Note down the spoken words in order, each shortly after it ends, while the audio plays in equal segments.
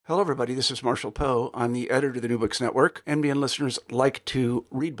Hello, everybody. This is Marshall Poe. I'm the editor of the New Books Network. NBN listeners like to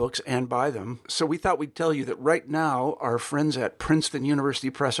read books and buy them. So we thought we'd tell you that right now, our friends at Princeton University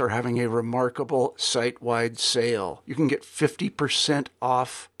Press are having a remarkable site-wide sale. You can get 50%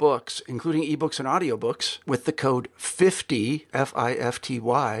 off books, including ebooks and audiobooks, with the code 50,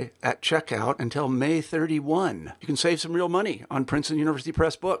 F-I-F-T-Y, at checkout until May 31. You can save some real money on Princeton University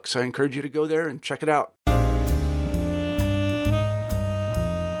Press books. I encourage you to go there and check it out.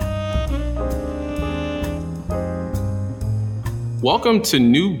 Welcome to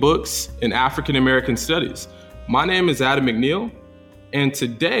New Books in African American Studies. My name is Adam McNeil, and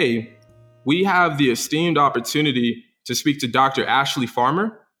today we have the esteemed opportunity to speak to Dr. Ashley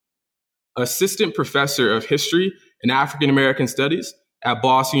Farmer, Assistant Professor of History and African American Studies at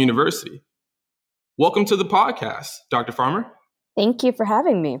Boston University. Welcome to the podcast, Dr. Farmer. Thank you for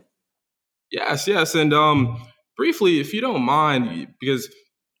having me. Yes. And briefly, if you don't mind, because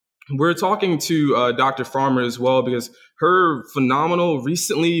we're talking to Dr. Farmer as well, because her phenomenal,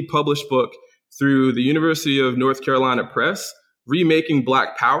 recently published book through the University of North Carolina Press, Remaking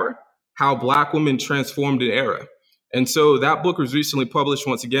Black Power, How Black Women Transformed an Era. And so that book was recently published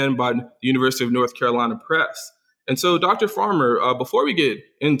once again by the University of North Carolina Press. And so, Dr. Farmer, before we get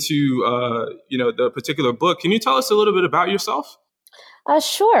into the particular book, can you tell us a little bit about yourself?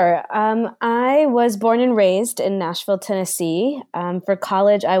 Sure. I was born and raised in Nashville, Tennessee. For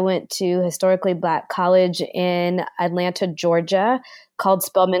college, I went to historically Black college in Atlanta, Georgia, called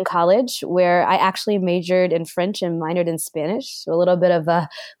Spelman College, where I actually majored in French and minored in Spanish. So a little bit of a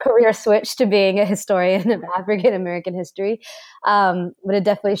career switch to being a historian of African American history. But it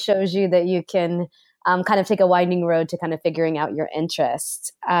definitely shows you that you can kind of take a winding road to kind of figuring out your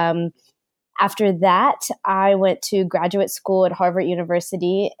interests. After that, I went to graduate school at Harvard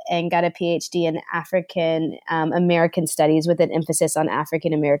University and got a PhD in African American Studies with an emphasis on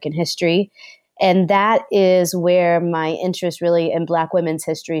African American history. And that is where my interest really in Black women's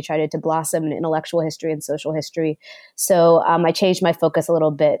history started to blossom in intellectual history and social history. So I changed my focus a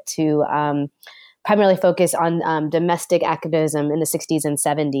little bit to primarily focus on domestic activism in the 60s and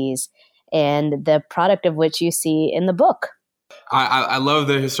 70s, and the product of which you see in the book. I love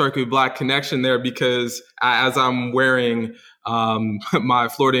the historically Black connection there, because as I'm wearing my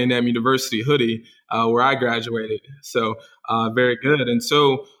Florida A&M University hoodie where I graduated, so very good. And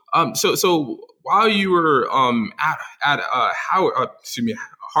so while you were at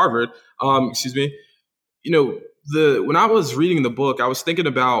Harvard, when I was reading the book, I was thinking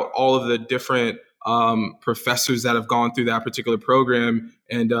about all of the different professors that have gone through that particular program,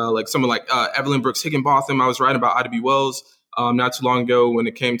 and like someone like Evelyn Brooks Higginbotham. I was writing about Ida B. Wells not too long ago when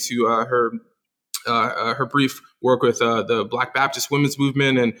it came to her brief work with the Black Baptist Women's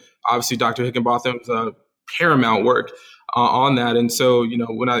Movement, and obviously Dr. Higginbotham's paramount work on that. And so,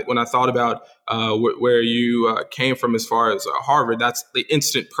 when I thought about where you came from as far as Harvard, that's the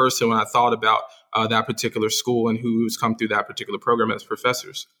instant person when I thought about that particular school and who's come through that particular program as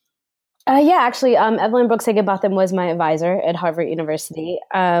professors. Actually, Evelyn Brooks Higginbotham was my advisor at Harvard University.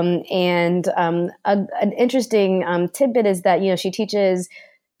 And an interesting tidbit is that, she teaches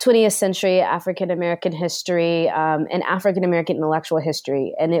 20th century African American history and African American intellectual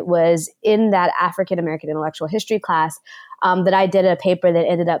history. And it was in that African American intellectual history class that I did a paper that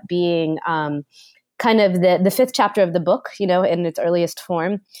ended up being kind of the fifth chapter of the book, in its earliest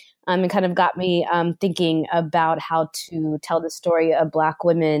form. And kind of got me thinking about how to tell the story of Black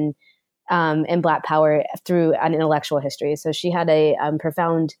women and Black power through an intellectual history. So she had a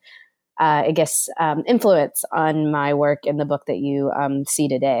profound, influence on my work in the book that you see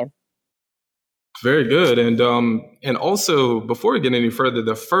today. Very good. And also, before we get any further,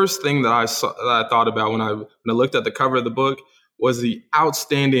 the first thing that I thought about when I looked at the cover of the book was the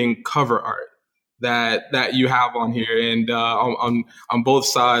outstanding cover art that you have on here, and on both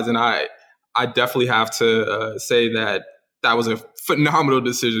sides. And I definitely have to say that was a phenomenal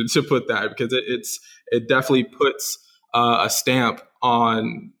decision to put that, because it definitely puts a stamp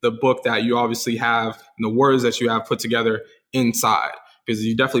on the book that you obviously have and the words that you have put together inside, because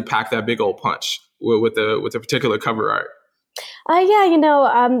you definitely pack that big old punch with the particular cover art.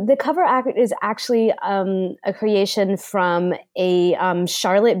 The cover art is actually a creation from a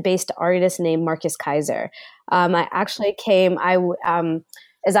Charlotte-based artist named Marcus Kaiser. I actually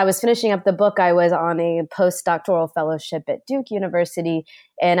as I was finishing up the book, I was on a postdoctoral fellowship at Duke University,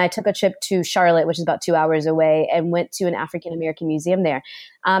 and I took a trip to Charlotte, which is about 2 hours away, and went to an African American museum there.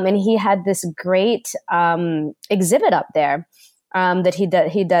 And he had this great exhibit up there that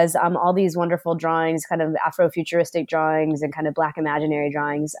he does all these wonderful drawings, kind of Afrofuturistic drawings and kind of Black imaginary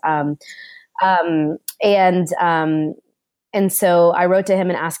drawings. And so I wrote to him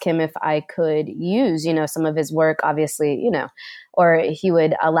and asked him if I could use, some of his work, obviously, or he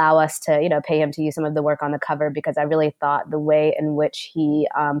would allow us to, pay him to use some of the work on the cover, because I really thought the way in which he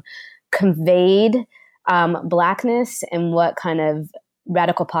conveyed Blackness and what kind of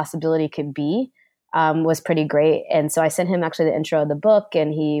radical possibility could be was pretty great. And so I sent him actually the intro of the book,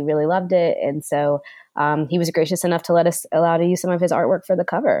 and he really loved it. And so he was gracious enough to allow to use some of his artwork for the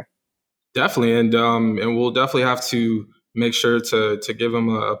cover. Definitely. And we'll definitely have to make sure to give him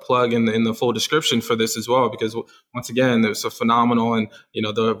a plug in the full description for this as well, because once again, there's a phenomenal, and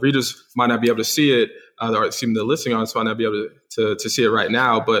the readers might not be able to see it, or excuse me, the listening audience might not be able to see it right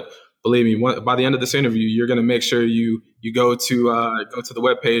now, but believe me, by the end of this interview, you're going to make sure you go to the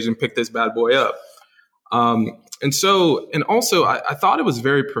webpage and pick this bad boy up. And also I thought it was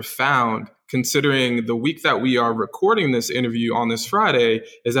very profound, considering the week that we are recording this interview on this Friday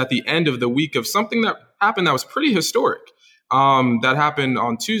is at the end of the week of something that happened that was pretty historic. That happened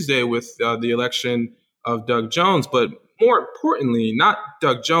on Tuesday with the election of Doug Jones, but more importantly, not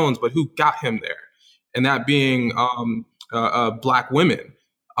Doug Jones, but who got him there, and that being Black women.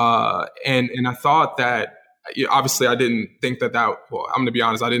 And I thought that, obviously, I didn't think that. Well, I'm going to be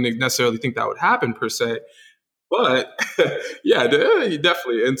honest, I didn't necessarily think that would happen per se, but yeah,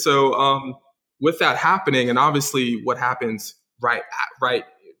 definitely. And so with that happening, and obviously what happens right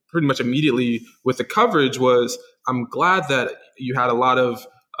pretty much immediately with the coverage was, I'm glad that you had a lot of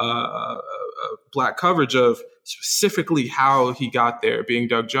Black coverage of specifically how he got there, being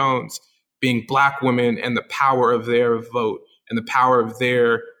Doug Jones, being Black women, and the power of their vote and the power of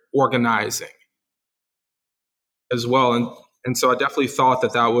their organizing as well. And so I definitely thought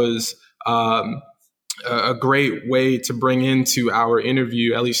that was a great way to bring into our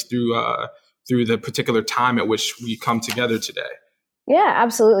interview, at least through the particular time at which we come together today. Yeah,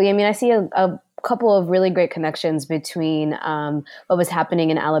 absolutely. I mean, I see a couple of really great connections between what was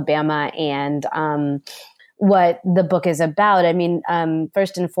happening in Alabama and what the book is about. I mean,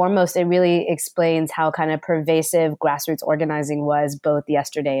 first and foremost, it really explains how kind of pervasive grassroots organizing was both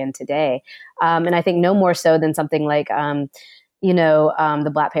yesterday and today. And I think no more so than something like,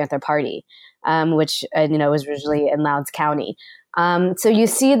 the Black Panther Party, which, was originally in Lowndes County. So you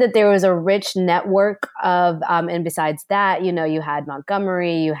see that there was a rich network of, and besides that, you had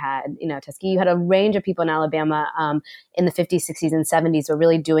Montgomery, you had, Tuskegee, you had a range of people in Alabama in the 50s, 60s, and 70s were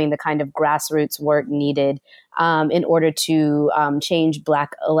really doing the kind of grassroots work needed in order to change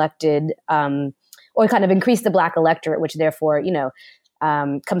Black elected, or kind of increase the Black electorate, which therefore,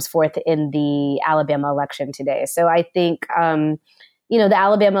 comes forth in the Alabama election today. So I think, the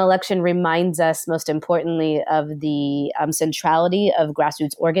Alabama election reminds us, most importantly, of the centrality of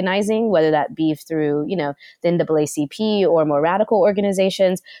grassroots organizing, whether that be through, the NAACP or more radical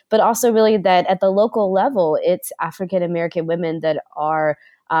organizations, but also really that at the local level, it's African American women that are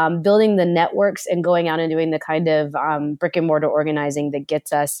building the networks and going out and doing the kind of brick and mortar organizing that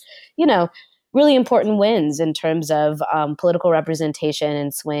gets us, really important wins in terms of political representation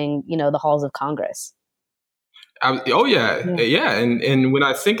and swing, the halls of Congress. Yeah. And when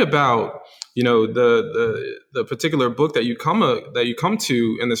I think about, the particular book that you come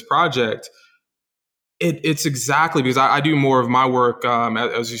to in this project, it's exactly because I do more of my work,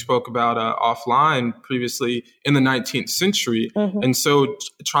 as you spoke about offline previously, in the 19th century. Mm-hmm. And so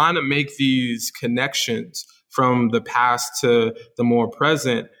trying to make these connections from the past to the more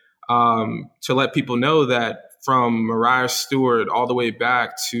present, to let people know that from Mariah Stewart all the way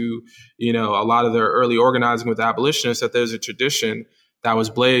back to, a lot of their early organizing with abolitionists, that there's a tradition that was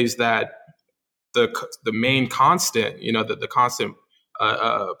blazed that the main constant, the constant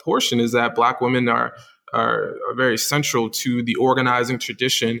portion is that Black women are very central to the organizing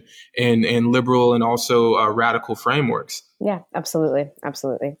tradition and liberal and also radical frameworks. Yeah, absolutely.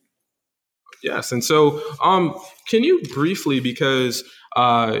 Absolutely. Yes. And so can you briefly, because,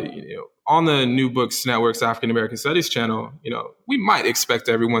 on the New Books Network's African American Studies channel, we might expect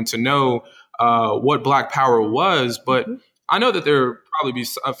everyone to know what Black Power was, but mm-hmm. I know that there will probably be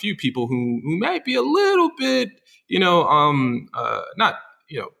a few people who might be a little bit, they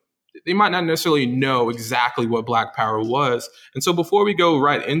might not necessarily know exactly what Black Power was. And so before we go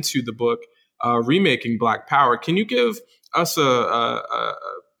right into the book, Remaking Black Power, can you give us a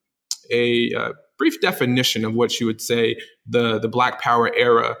brief definition of what you would say the Black Power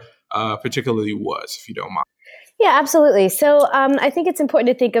era particularly was, if you don't mind? Yeah, absolutely. So I think it's important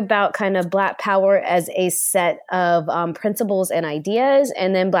to think about kind of Black power as a set of principles and ideas,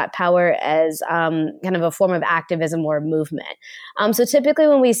 and then Black power as kind of a form of activism or movement. So typically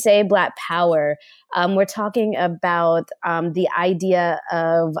when we say Black power, we're talking about the idea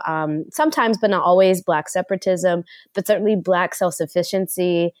of sometimes, but not always, Black separatism, but certainly Black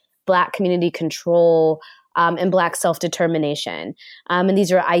self-sufficiency, Black community control, and Black self-determination. And these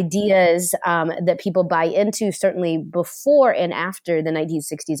are ideas that people buy into certainly before and after the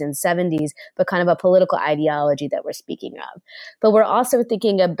 1960s and 70s, but kind of a political ideology that we're speaking of. But we're also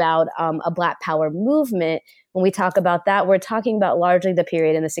thinking about a Black power movement. When we talk about that, we're talking about largely the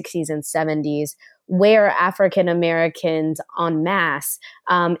period in the 60s and 70s where African Americans en masse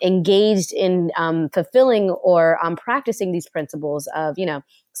engaged in fulfilling or practicing these principles of,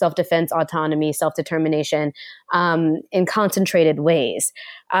 self-defense, autonomy, self-determination in concentrated ways.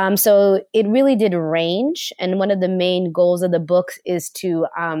 So it really did range. And one of the main goals of the book is to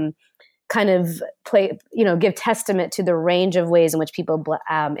kind of give testament to the range of ways in which people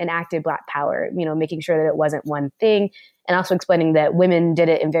enacted Black power, making sure that it wasn't one thing, and also explaining that women did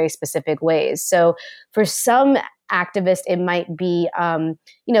it in very specific ways. So for some activists, it might be,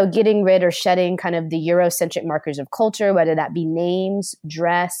 getting rid or shedding kind of the Eurocentric markers of culture, whether that be names,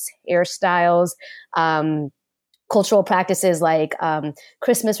 dress, hairstyles, cultural practices like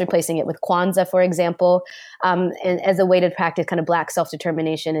Christmas, replacing it with Kwanzaa, for example, and as a way to practice kind of Black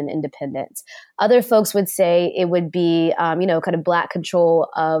self-determination and independence. Other folks would say it would be, kind of Black control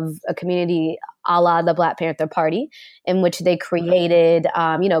of a community a la the Black Panther Party, in which they created,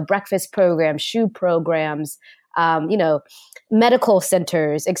 breakfast programs, shoe programs, medical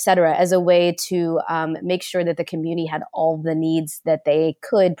centers, et cetera, as a way to make sure that the community had all the needs that they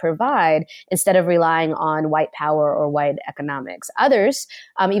could provide instead of relying on white power or white economics. Others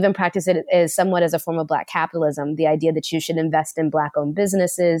even practice it as somewhat as a form of Black capitalism, the idea that you should invest in Black-owned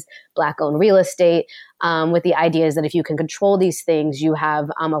businesses, Black-owned real estate, with the idea is that if you can control these things, you have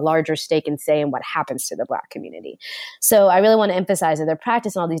a larger stake and say in what happens to the Black community. So I really want to emphasize that they're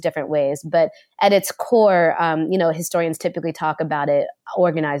practiced in all these different ways, but at its core, historians typically talk about it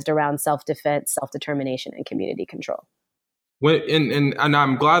organized around self-defense, self-determination, and community control. And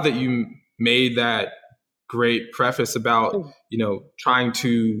I'm glad that you made that great preface about, trying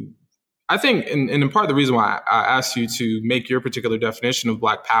to, I think, and in part the reason why I asked you to make your particular definition of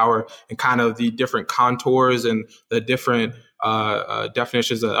Black power and kind of the different contours and the different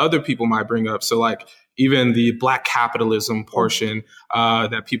definitions that other people might bring up. So like even the Black capitalism portion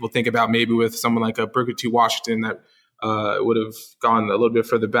that people think about maybe with someone like a Booker T. Washington that would have gone a little bit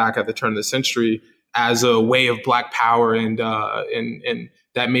further back at the turn of the century as a way of Black power, and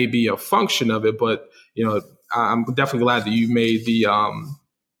that may be a function of it. But I'm definitely glad that you made the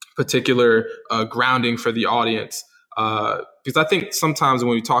particular grounding for the audience, because I think sometimes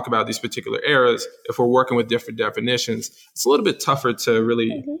when we talk about these particular eras, if we're working with different definitions, it's a little bit tougher to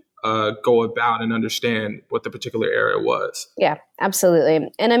really go about and understand what the particular era was. Yeah, absolutely.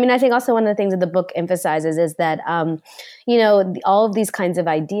 And I mean, I think also one of the things that the book emphasizes is that, all of these kinds of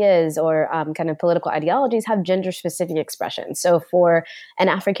ideas or kind of political ideologies have gender-specific expressions. So for an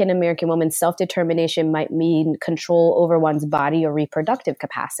African-American woman, self-determination might mean control over one's body or reproductive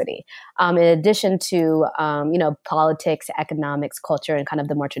capacity, in addition to, politics, economics, culture, and kind of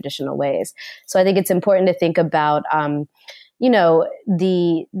the more traditional ways. So I think it's important to think about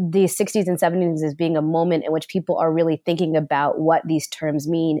the 60s and 70s as being a moment in which people are really thinking about what these terms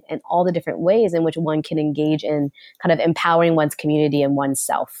mean and all the different ways in which one can engage in kind of empowering one's community and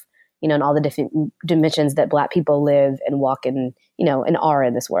oneself, and all the different dimensions that Black people live and walk in, and are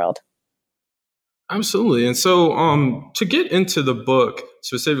in this world. Absolutely. And so to get into the book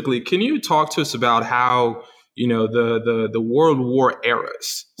specifically, can you talk to us about how, the World War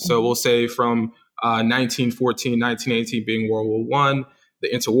eras? So we'll say from 1914, 1918 being World War I, the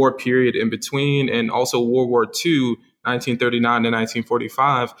interwar period in between, and also World War II, 1939 to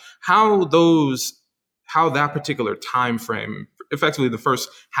 1945, how that particular time frame, effectively the first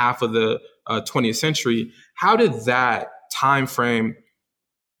half of the 20th century, how did that time frame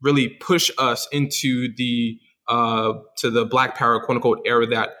really push us into the to the Black power, quote unquote, era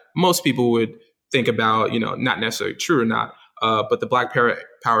that most people would think about, not necessarily true or not, but the Black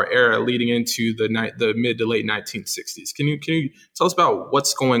power era leading into the mid to late 1960s. Can you tell us about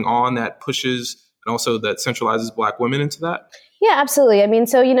what's going on that pushes and also that centralizes Black women into that? Yeah, absolutely. I mean,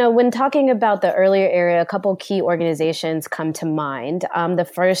 so, when talking about the earlier era, a couple key organizations come to mind. The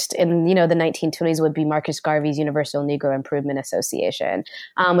first in, the 1920s would be Marcus Garvey's Universal Negro Improvement Association,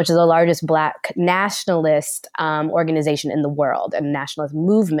 which is the largest Black nationalist organization in the world, and nationalist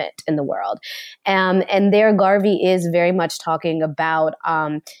movement in the world. And there, Garvey is very much talking about,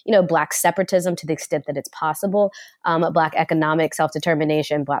 Black separatism to the extent that it's possible, Black economic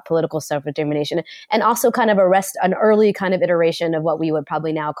self-determination, Black political self-determination, and also kind of an early kind of iteration of what we would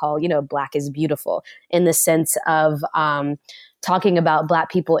probably now call, Black is beautiful, in the sense of talking about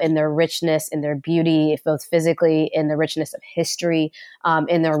Black people in their richness, in their beauty, both physically, in the richness of history,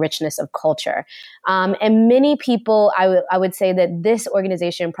 in their richness of culture. And many people, I would say that this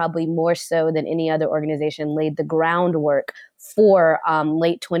organization, probably more so than any other organization, laid the groundwork for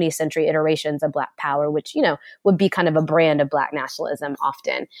late 20th century iterations of Black power, which, would be kind of a brand of Black nationalism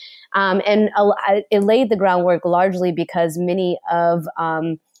often. And it laid the groundwork largely because many of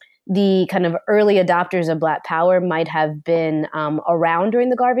the kind of early adopters of Black power might have been around during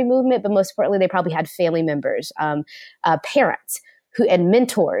the Garvey movement, but most importantly, they probably had family members, parents, and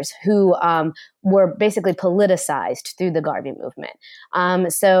mentors who were basically politicized through the Garvey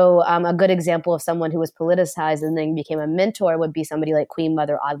movement. So a good example of someone who was politicized and then became a mentor would be somebody like Queen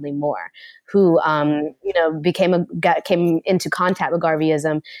Mother Audley Moore, who came into contact with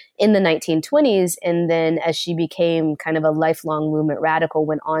Garveyism in the 1920s, and then as she became kind of a lifelong movement radical,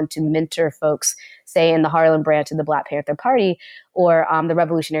 went on to mentor folks, say in the Harlem branch of the Black Panther Party or the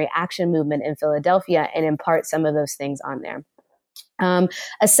Revolutionary Action Movement in Philadelphia, and impart some of those things on there.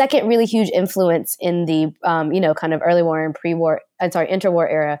 A second really huge influence in the, kind of early war and interwar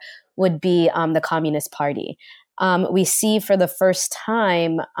era would be the Communist Party. We see for the first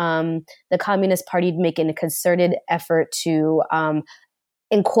time the Communist Party making a concerted effort to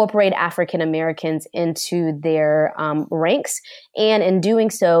incorporate African Americans into their ranks, and in doing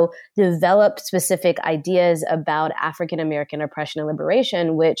so, develop specific ideas about African American oppression and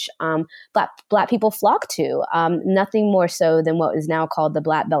liberation, which Black people flock to. Nothing more so than what is now called the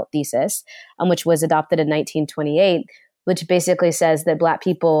Black Belt Thesis, which was adopted in 1928, which basically says that Black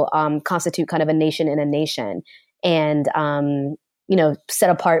people constitute kind of a nation in a nation, and set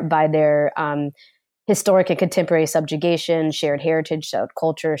apart by their historic and contemporary subjugation, shared heritage, shared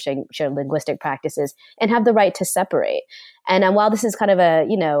culture, shared linguistic practices, and have the right to separate. And while this is kind of a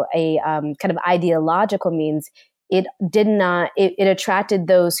kind of ideological means, it attracted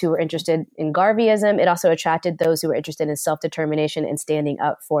those who were interested in Garveyism. It also attracted those who were interested in self-determination and standing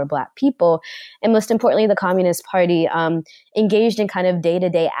up for Black people. And most importantly, the Communist Party engaged in kind of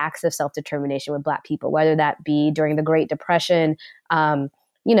day-to-day acts of self-determination with Black people, whether that be during the Great Depression,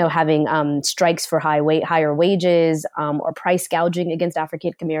 having strikes for higher wages, or price gouging against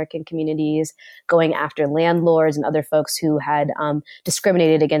African American communities, going after landlords and other folks who had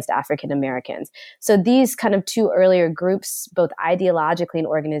discriminated against African Americans. So these kind of two earlier groups, both ideologically and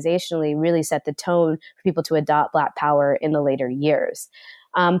organizationally, really set the tone for people to adopt Black power in the later years.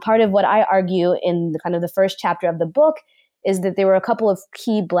 Part of what I argue in the first chapter of the book is that there were a couple of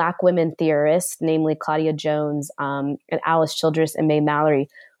key Black women theorists, namely Claudia Jones and Alice Childress and May Mallory,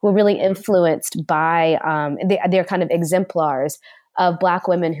 who were really influenced by, they're kind of exemplars of Black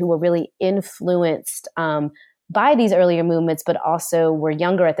women who were really influenced by these earlier movements, but also were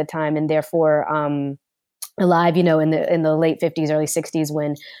younger at the time and therefore alive, in the late 50s, early 60s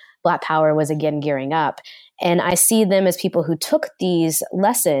when Black power was again gearing up. And I see them as people who took these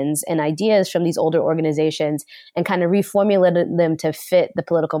lessons and ideas from these older organizations and kind of reformulated them to fit the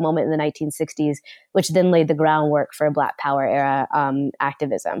political moment in the 1960s, which then laid the groundwork for Black power era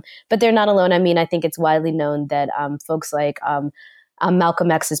activism. But they're not alone. I mean, I think it's widely known that folks like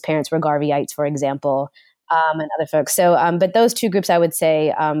Malcolm X's parents were Garveyites, for example, and other folks. So, but those two groups, I would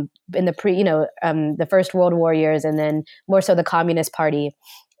say, in the First World War years, and then more so the Communist Party,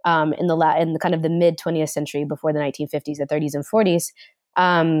 in the kind of the mid 20th century, before the 1950s, the 30s and 40s,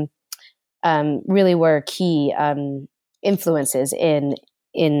 really were key influences in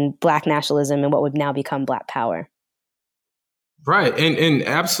Black nationalism and what would now become Black power. Right, and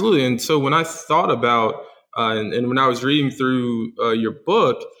absolutely. And so when I thought about and when I was reading through your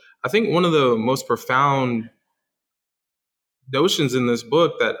book, I think one of the most profound notions in this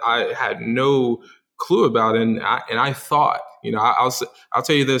book that I had no clue about, and I thought, I'll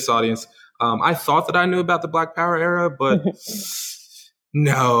tell you this, audience, I thought that I knew about the Black Power era, but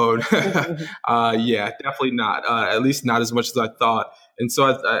no, yeah, definitely not. At least not as much as I thought. And so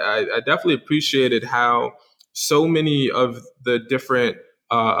I definitely appreciated how so many of the different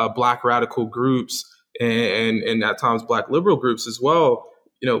Black radical groups and at times Black liberal groups as well,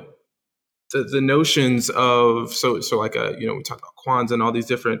 the notions of so like we talk about Kwanzaa and all these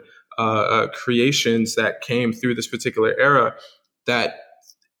different creations that came through this particular era that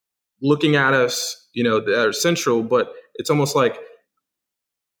looking at us, that are central, but it's almost like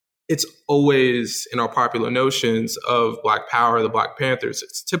it's always in our popular notions of Black Power, the Black Panthers,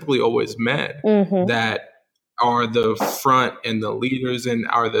 it's typically always men that are the front and the leaders and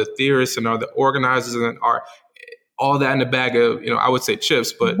are the theorists and are the organizers and are all that in a bag of, I would say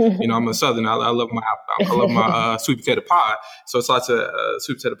chips, but I'm a Southern. I love my sweet potato pie. So it's lots of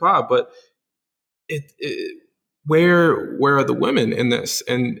sweet potato pie. But where are the women in this?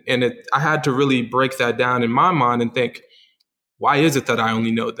 And I had to really break that down in my mind and think, why is it that I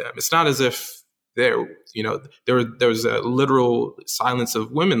only know them? It's not as if there was a literal silence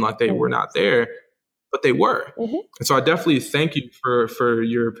of women, like they were not there, but they were. And so I definitely thank you for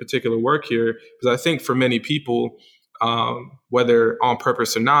your particular work here, because I think for many people, whether on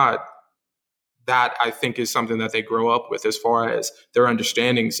purpose or not, that I think is something that they grow up with as far as their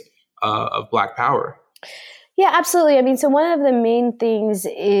understandings of Black Power. Yeah, absolutely. I mean, so one of the main things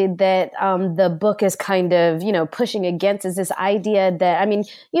that the book is kind of, pushing against is this idea that,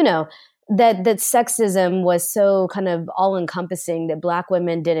 that sexism was so kind of all-encompassing that Black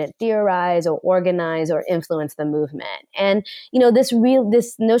women didn't theorize or organize or influence the movement. And,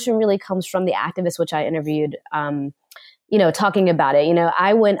 this notion really comes from the activists, which I interviewed, talking about it.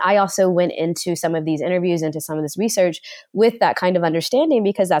 I also went into some of these interviews, into some of this research with that kind of understanding,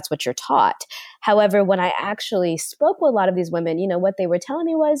 because that's what you're taught. However, when I actually spoke with a lot of these women, what they were telling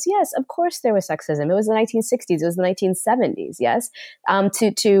me was, yes, of course there was sexism. It was the 1960s. It was the 1970s. Yes.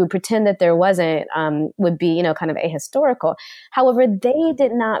 To pretend that there wasn't would be, kind of ahistorical. However, they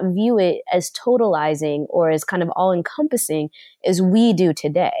did not view it as totalizing or as kind of all encompassing as we do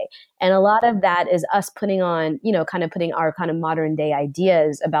today. And a lot of that is us putting on, putting our kind of modern day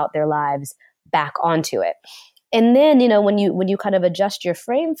ideas about their lives back onto it. And then, when you kind of adjust your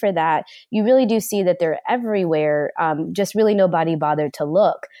frame for that, you really do see that they're everywhere. Just really nobody bothered to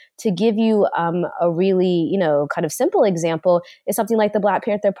look. To give you a really, kind of simple example is something like the Black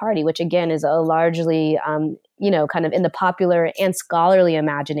Panther Party, which again is a largely, kind of in the popular and scholarly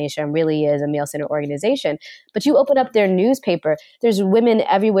imagination, really is a male-centered organization. But you open up their newspaper, there's women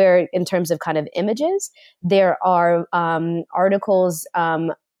everywhere in terms of kind of images. There are articles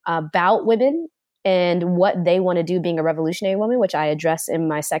about women and what they want to do being a revolutionary woman, which I address in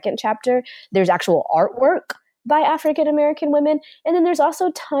my second chapter. There's actual artwork by African-American women. And then there's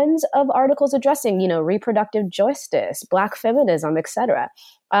also tons of articles addressing, reproductive justice, Black feminism, et cetera.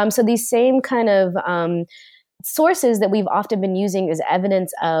 So these same kind of sources that we've often been using as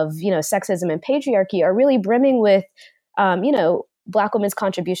evidence of, sexism and patriarchy are really brimming with, Black women's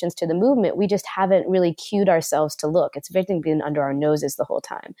contributions to the movement. We just haven't really cued ourselves to look. It's everything been under our noses the whole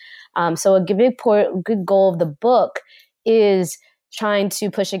time. So a good goal of the book is trying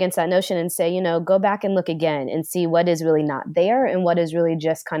to push against that notion and say, go back and look again and see what is really not there and what is really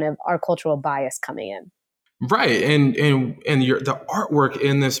just kind of our cultural bias coming in. Right. And the artwork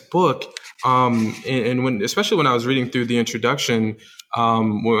in this book, and especially when I was reading through the introduction,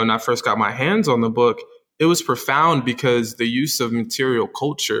 when I first got my hands on the book, it was profound because the use of material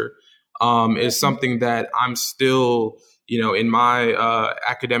culture is something that I'm still, in my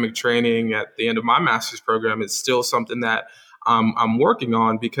academic training at the end of my master's program, it's still something that I'm working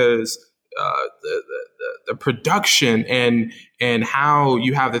on, because the production and how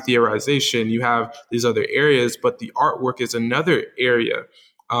you have the theorization, you have these other areas, but the artwork is another area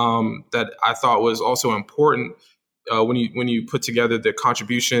that I thought was also important when you put together the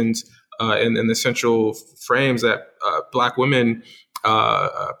contributions and the central frames that Black women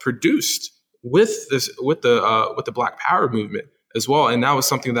produced with the Black Power movement as well. And that was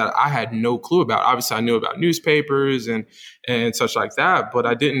something that I had no clue about. Obviously, I knew about newspapers and such like that, but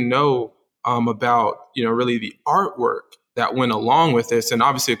I didn't know about really the artwork that went along with this. And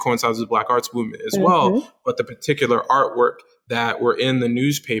obviously, it coincides with the Black Arts Movement as well. But the particular artwork that were in the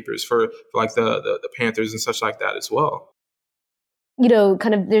newspapers for like the Panthers and such like that as well.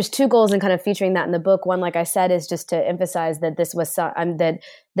 Kind of there's two goals in kind of featuring that in the book. One, like I said, is just to emphasize that this was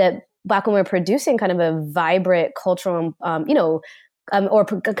that Black women were producing kind of a vibrant cultural,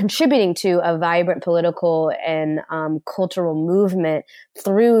 contributing to a vibrant political and cultural movement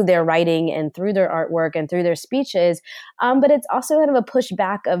through their writing and through their artwork and through their speeches. But it's also kind of a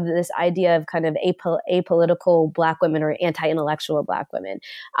pushback of this idea of kind of apolitical Black women or anti-intellectual Black women.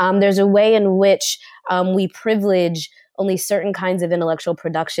 There's a way in which we privilege only certain kinds of intellectual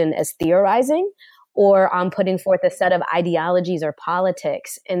production as theorizing, or putting forth a set of ideologies or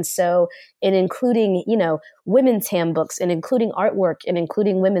politics. And so in including, women's handbooks and including artwork and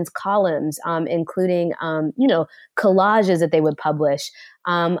including women's columns, including, collages that they would publish,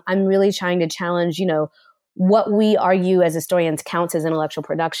 I'm really trying to challenge, what we argue as historians counts as intellectual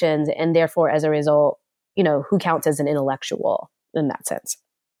productions, and therefore, as a result, who counts as an intellectual in that sense.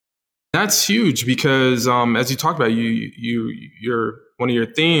 That's huge because, as you talked about, you're one of your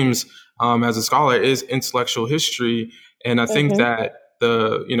themes as a scholar is intellectual history, and I think that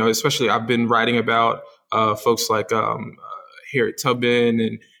especially I've been writing about folks like Harriet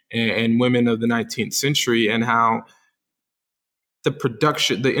Tubman and women of the 19th century, and how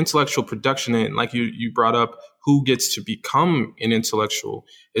the intellectual production, and like you brought up, who gets to become an intellectual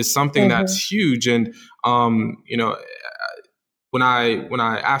is something that's huge. And when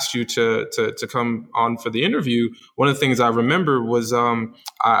I asked you to come on for the interview, one of the things I remember was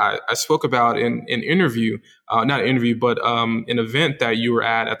I spoke about in an interview, not an interview, but an event that you were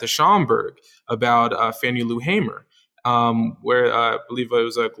at the Schomburg about Fannie Lou Hamer, where I believe it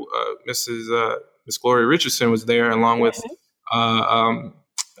was Miss Gloria Richardson was there, along with a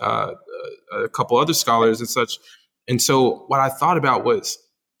couple other scholars and such. And so what I thought about was,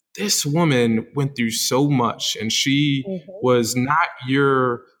 this woman went through so much, and she was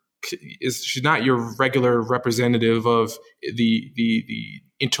she's not your regular representative of the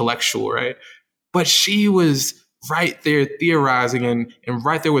intellectual, right? But she was right there theorizing and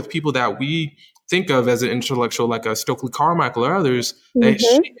right there with people that we think of as an intellectual, like a Stokely Carmichael or others, that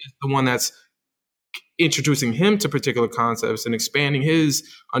she is the one that's introducing him to particular concepts and expanding his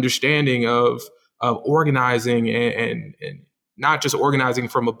understanding of organizing and not just organizing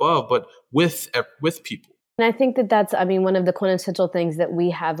from above, but with people. And I think that's, one of the quintessential things that we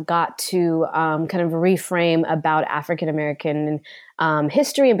have got to kind of reframe about African-American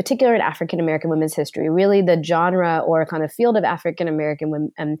history, in particular in African-American women's history. Really, the genre or kind of field of African-American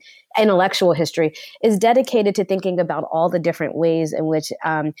women, intellectual history is dedicated to thinking about all the different ways in which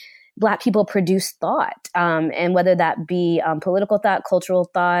Black people produce thought, and whether that be political thought,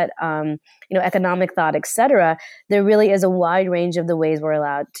 cultural thought, economic thought, et cetera. There really is a wide range of the ways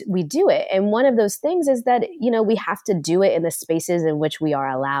we do it. And one of those things is that, we have to do it in the spaces in which we are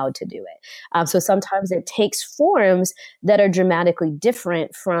allowed to do it. So sometimes it takes forms that are dramatically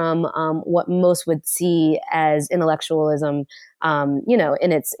different from what most would see as intellectualism,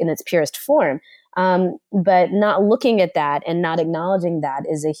 in its purest form. But not looking at that and not acknowledging that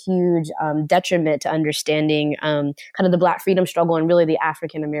is a huge detriment to understanding kind of the Black freedom struggle and really the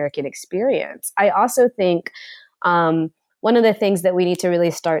African-American experience. I also think one of the things that we need to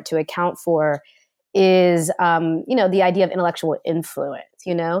really start to account for is, the idea of intellectual influence.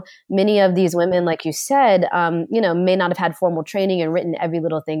 Many of these women, like you said, may not have had formal training and written every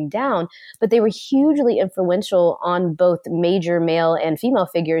little thing down, but they were hugely influential on both major male and female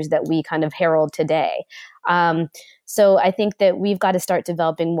figures that we kind of herald today. So I think that we've got to start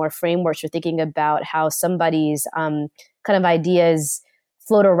developing more frameworks for thinking about how somebody's kind of ideas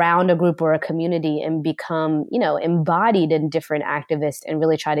float around a group or a community and become, embodied in different activists, and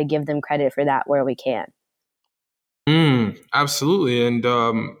really try to give them credit for that where we can. Absolutely. And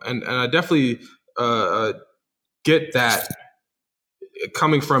I definitely get that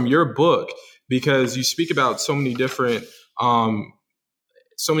coming from your book, because you speak about so many different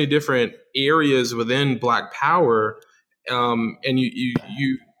areas within Black power. And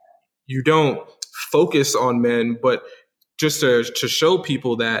you don't focus on men, but just to show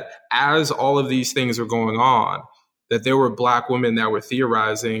people that as all of these things are going on, that there were Black women that were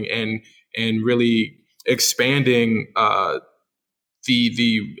theorizing and really expanding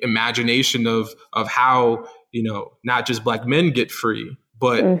the imagination of how, not just Black men get free,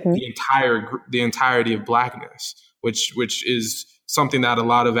 but the entirety of Blackness, which is something that a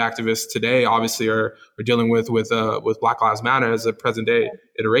lot of activists today obviously are dealing with Black Lives Matter as a present day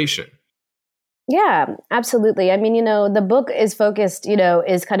iteration. Yeah, absolutely. The book is focused,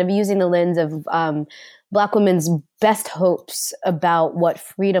 is kind of using the lens of Black women's best hopes about what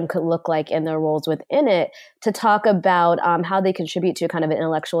freedom could look like and their roles within it, to talk about how they contribute to kind of an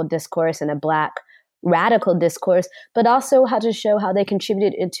intellectual discourse and a Black radical discourse, but also how to show how they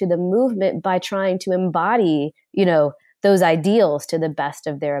contributed into the movement by trying to embody, those ideals to the best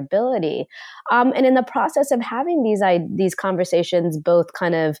of their ability. And in the process of having these conversations, both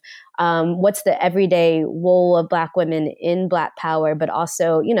kind of what's the everyday role of Black women in Black power, but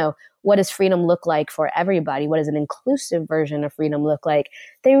also, what does freedom look like for everybody? What does an inclusive version of freedom look like?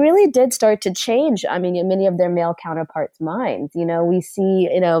 They really did start to change, in many of their male counterparts' minds. We see,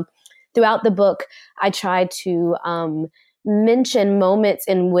 throughout the book, I try to mention moments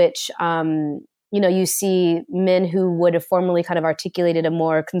in which you see men who would have formerly kind of articulated a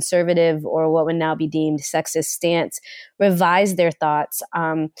more conservative or what would now be deemed sexist stance revise their thoughts.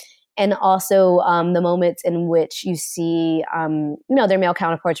 And also the moments in which you see, their male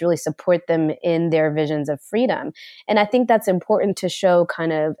counterparts really support them in their visions of freedom. And I think that's important to show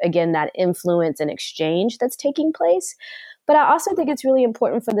kind of, again, that influence and exchange that's taking place. But I also think it's really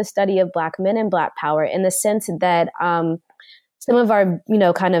important for the study of Black men and Black power in the sense that some of our,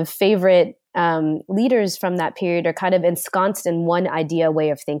 kind of favorite leaders from that period are kind of ensconced in one idea way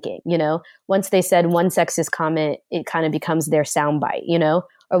of thinking. Once they said one sexist comment, it kind of becomes their soundbite,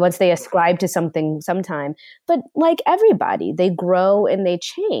 or once they ascribe to something sometime. But like everybody, they grow and they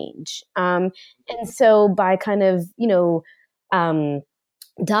change. And so by kind of,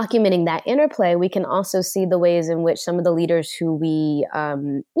 documenting that interplay, we can also see the ways in which some of the leaders who we,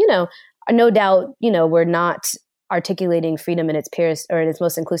 no doubt, were not articulating freedom in its purest or in its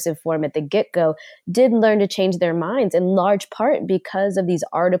most inclusive form at the get-go, did learn to change their minds in large part because of these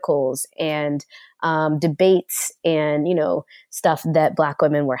articles and debates and, stuff that Black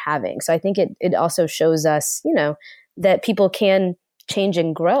women were having. So I think it also shows us, that people can change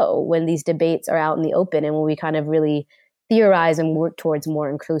and grow when these debates are out in the open and when we kind of really theorize and work towards more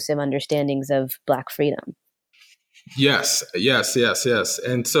inclusive understandings of Black freedom. Yes.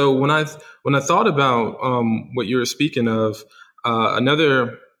 And so when I thought about what you were speaking of,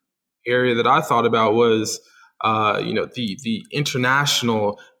 another area that I thought about was the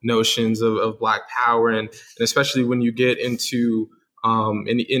international notions of Black power, and especially when you get into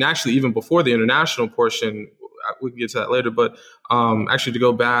and actually even before the international portion, we can get to that later. But actually to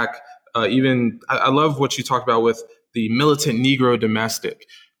go back, I love what you talked about with the militant Negro domestic.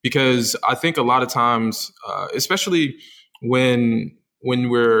 Because I think a lot of times, especially when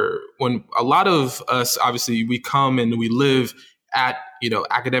a lot of us, obviously, we come and we live at,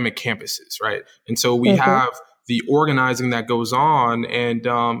 academic campuses, right? And so we have the organizing that goes on, and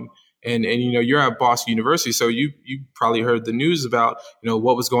you're at Boston University, so you probably heard the news about,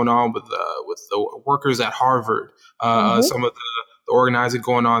 what was going on with the workers at Harvard, some of the organizing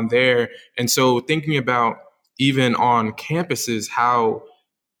going on there. And so thinking about even on campuses, how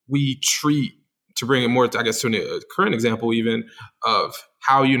we treat, to bring it more, I guess, to a current example, even of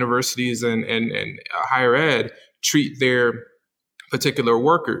how universities and higher ed treat their particular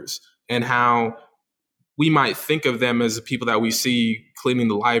workers, and how we might think of them as the people that we see cleaning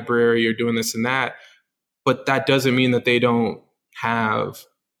the library or doing this and that, but that doesn't mean that they don't have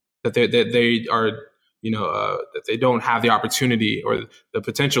that they don't have the opportunity or the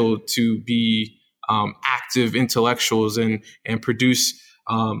potential to be active intellectuals and produce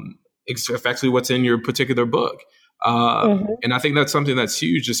effectively what's in your particular book. And I think that's something that's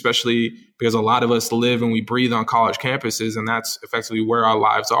huge, especially because a lot of us live and we breathe on college campuses, and that's effectively where our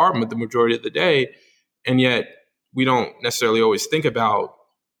lives are the majority of the day. And yet we don't necessarily always think about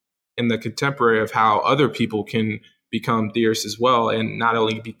in the contemporary of how other people can become theorists as well, and not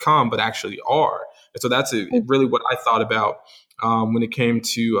only become, but actually are. And so that's really what I thought about when it came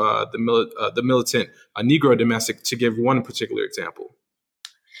to the militant Negro domestic, to give one particular example.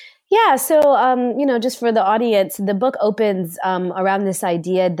 Yeah. So, just for the audience, the book opens around this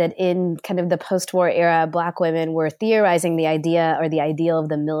idea that in kind of the post-war era, Black women were theorizing the idea or the ideal of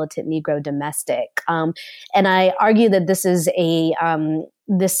the militant Negro domestic. And I argue that this is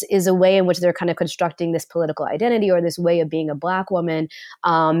a way in which they're kind of constructing this political identity or this way of being a Black woman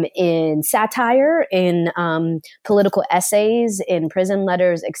in satire, in political essays, in prison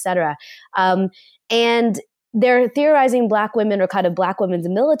letters, et cetera. And they're theorizing Black women or kind of Black women's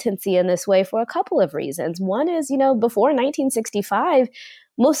militancy in this way for a couple of reasons. One is, before 1965,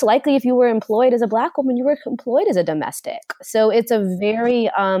 most likely if you were employed as a Black woman, you were employed as a domestic. So it's a very,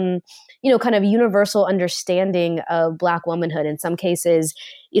 kind of universal understanding of Black womanhood. In some cases,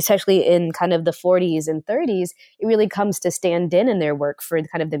 especially in kind of the 40s and 30s, it really comes to stand in their work for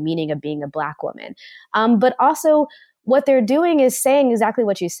kind of the meaning of being a Black woman. But also what they're doing is saying exactly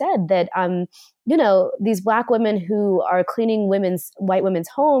what you said, that, these Black women who are cleaning white women's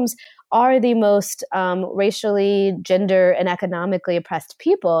homes are the most racially, gender, and economically oppressed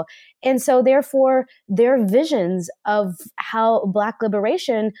people. And so therefore, their visions of how Black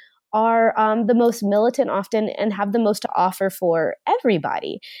liberation are the most militant often and have the most to offer for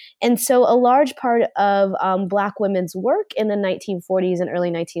everybody. And so a large part of Black women's work in the 1940s and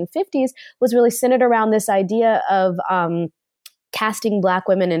early 1950s was really centered around this idea of casting Black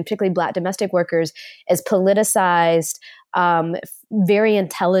women and particularly Black domestic workers as politicized, very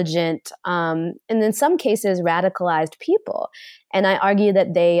intelligent, and in some cases radicalized people. And I argue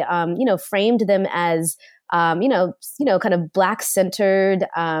that they, framed them as, kind of Black-centered,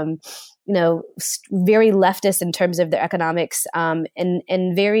 very leftist in terms of their economics,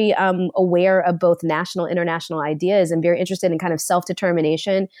 and very aware of both national, international ideas, and very interested in kind of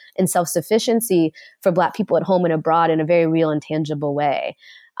self-determination and self-sufficiency for Black people at home and abroad in a very real and tangible way.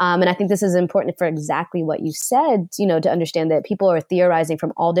 And I think this is important for exactly what you said, to understand that people are theorizing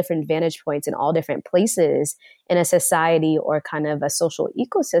from all different vantage points in all different places in a society or kind of a social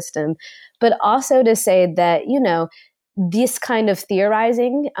ecosystem, but also to say that, this kind of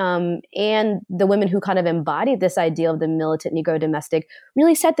theorizing and the women who kind of embodied this idea of the militant Negro domestic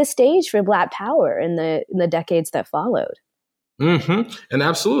really set the stage for Black power in the decades that followed. Mm-hmm. And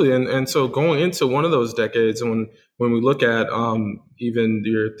absolutely. And so going into one of those decades, and when we look at even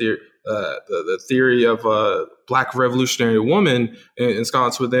the theory of a Black revolutionary woman in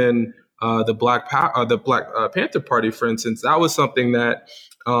scholars within the Black Panther Party, for instance, that was something that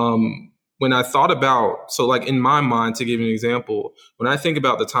when I thought about, so like in my mind, to give you an example, when I think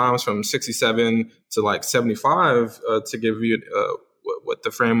about the times from 67 to like 75, to give you what the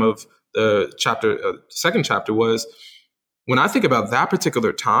frame of the second chapter was, when I think about that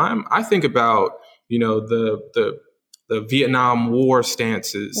particular time, I think about, the Vietnam War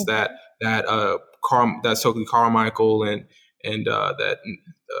stances that Stokely Carmichael and that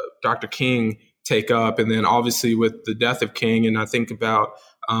Dr. King take up, and then obviously with the death of King, and I think about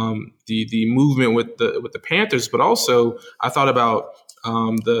the movement with the Panthers, but also I thought about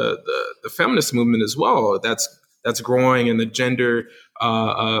the feminist movement as well. That's growing, and the gender,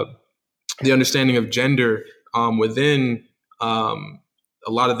 the understanding of gender within a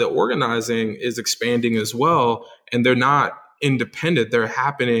lot of the organizing is expanding as well, and they're not independent; they're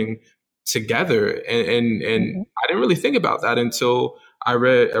happening together. And I didn't really think about that until I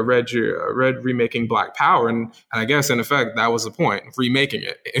read Remaking Black Power, and I guess in effect that was the point, remaking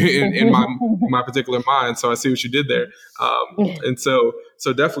it in my particular mind. So I see what you did there, and so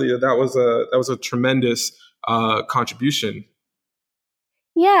definitely that was a tremendous contribution.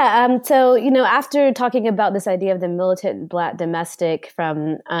 Yeah. So, after talking about this idea of the militant Black domestic,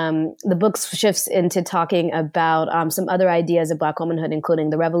 from the book shifts into talking about some other ideas of Black womanhood, including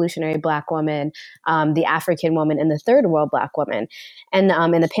the revolutionary Black woman, the African woman, and the third world Black woman, and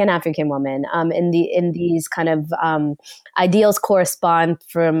the Pan-African woman. In these kind of ideals correspond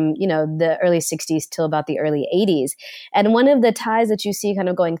from the early 60s till about the early 80s, and one of the ties that you see kind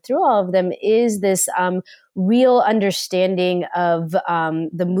of going through all of them is this real understanding of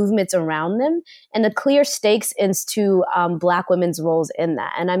the movements around them and the clear stakes into Black women's roles in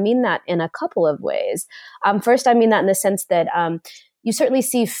that. And I mean that in a couple of ways. First, I mean that in the sense that you certainly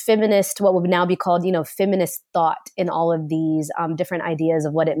see what would now be called, feminist thought in all of these different ideas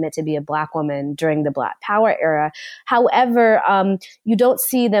of what it meant to be a Black woman during the Black Power era. However, you don't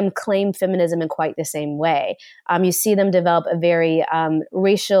see them claim feminism in quite the same way. You see them develop a very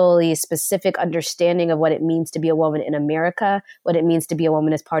racially specific understanding of what it means to be a woman in America, what it means to be a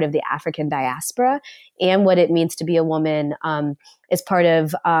woman as part of the African diaspora, and what it means to be a woman as part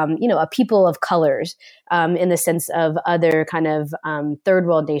of, a people of colors, in the sense of other kind of third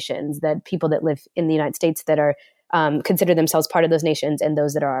world nations, that people that live in the United States that are consider themselves part of those nations, and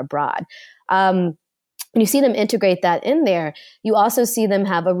those that are abroad. When you see them integrate that in there, you also see them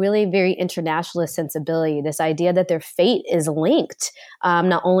have a really very internationalist sensibility, this idea that their fate is linked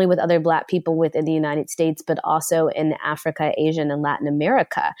not only with other Black people within the United States, but also in Africa, Asia, and Latin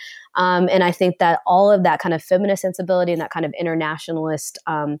America. And I think that all of that kind of feminist sensibility and that kind of internationalist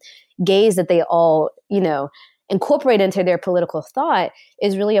gaze that they all, incorporate into their political thought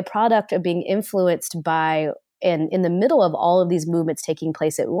is really a product of being influenced by, and in the middle of all of these movements taking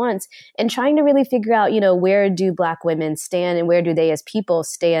place at once, and trying to really figure out, where do Black women stand and where do they as people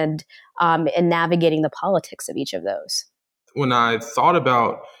stand in navigating the politics of each of those. When I thought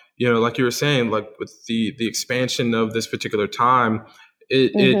about, like you were saying, like with the expansion of this particular time,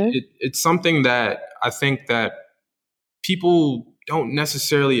 it's something that I think that people don't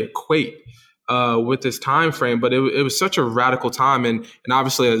necessarily equate with this time frame, but it was such a radical time, and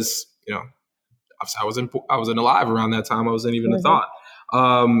obviously, as I wasn't alive around that time. I wasn't even a thought.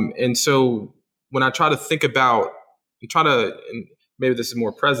 And so when I try to think about, and maybe this is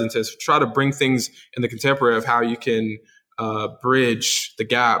more present, is try to bring things in the contemporary of how you can bridge the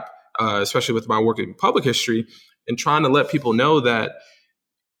gap, especially with my work in public history, and trying to let people know that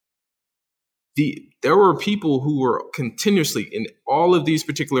there were people who were continuously in all of these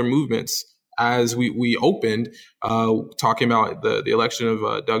particular movements. As we opened, talking about the election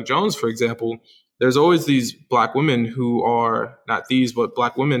of Doug Jones, for example, there's always these Black women who are, not these, but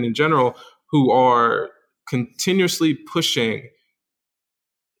Black women in general, who are continuously pushing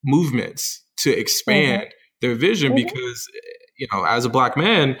movements to expand their vision because, as a Black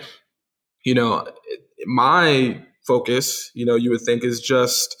man, my focus, you would think, is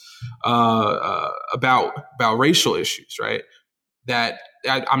just about racial issues, right? That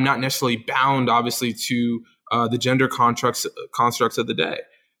I'm not necessarily bound, obviously, to the gender constructs of the day.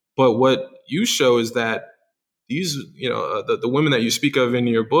 But what you show is that these, the women that you speak of in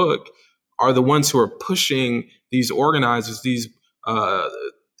your book are the ones who are pushing these organizers, these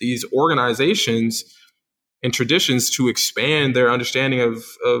organizations and traditions to expand their understanding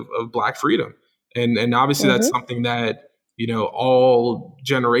of Black freedom. And obviously that's something that, all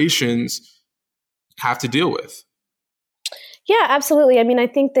generations have to deal with. Yeah, absolutely. I mean, I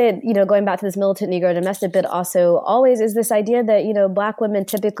think that, going back to this militant Negro domestic bit also always is this idea that, Black women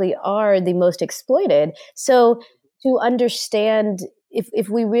typically are the most exploited. So to understand if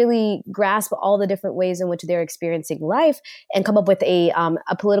we really grasp all the different ways in which they're experiencing life and come up with a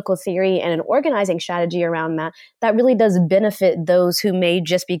political theory and an organizing strategy around that, that really does benefit those who may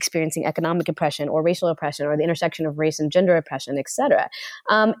just be experiencing economic oppression or racial oppression or the intersection of race and gender oppression, et cetera.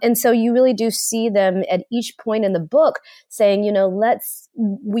 And so you really do see them at each point in the book saying,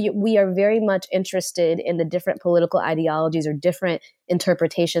 we are very much interested in the different political ideologies or different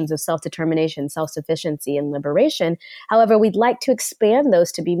interpretations of self-determination, self-sufficiency, and liberation. However, we'd like to expand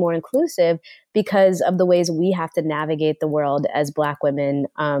those to be more inclusive because of the ways we have to navigate the world as Black women.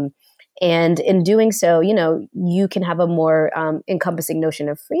 And in doing so, you can have a more encompassing notion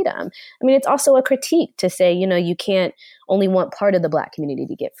of freedom. I mean, it's also a critique to say, you can't only want part of the Black community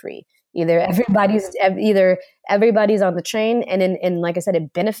to get free. Either everybody's on the train, and like I said,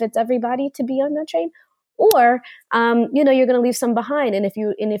 it benefits everybody to be on that train, or you're going to leave some behind. And if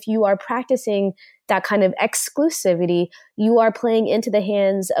you are practicing that kind of exclusivity, you are playing into the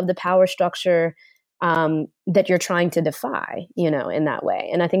hands of the power structure that you're trying to defy, in that way.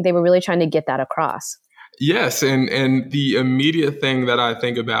 And I think they were really trying to get that across. Yes, and the immediate thing that I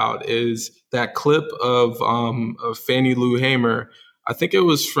think about is that clip of Fannie Lou Hamer. I think it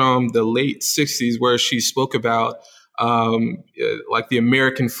was from the late 60s, where she spoke about like the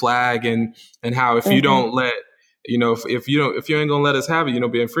American flag and how if you don't let, if you ain't gonna let us have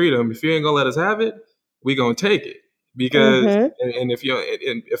it, being freedom, if you ain't gonna let us have it, we gonna take it. Because and if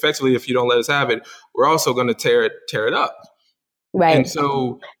effectively, if you don't let us have it, we're also gonna tear it up. Right. And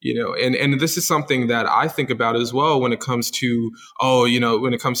so, and this is something that I think about as well when it comes to,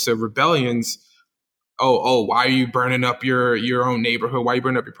 when it comes to rebellions. Why are you burning up your own neighborhood? Why are you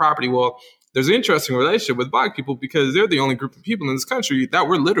burning up your property? Well, there's an interesting relationship with Black people because they're the only group of people in this country that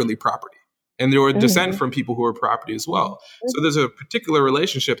were literally property. And they were descent from people who were property as well. So there's a particular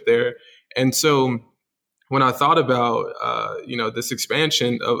relationship there. And so when I thought about, this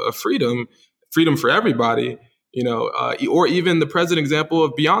expansion of freedom for everybody, or even the present example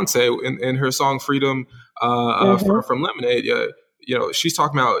of Beyonce in her song Freedom from Lemonade, she's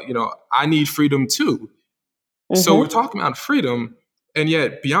talking about, I need freedom too. So we're talking about freedom, and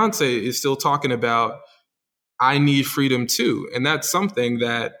yet Beyonce is still talking about, I need freedom too. And that's something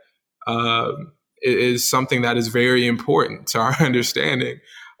that is very important to our understanding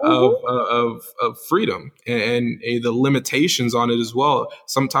of freedom and the limitations on it as well.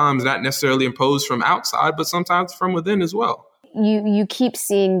 Sometimes not necessarily imposed from outside, but sometimes from within as well. You keep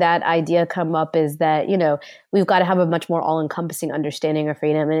seeing that idea come up is that, we've got to have a much more all-encompassing understanding of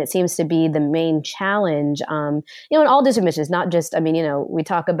freedom. And it seems to be the main challenge, in all dimensions, not just, we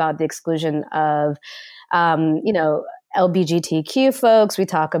talk about the exclusion of, LGBTQ folks, we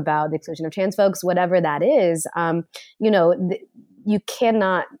talk about the exclusion of trans folks, whatever that is, you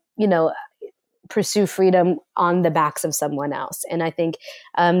cannot, pursue freedom on the backs of someone else. And I think,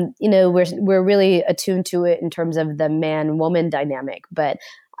 we're really attuned to it in terms of the man-woman dynamic. But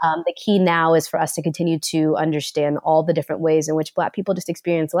the key now is for us to continue to understand all the different ways in which Black people just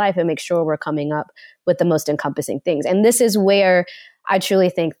experience life and make sure we're coming up with the most encompassing things. And this is where I truly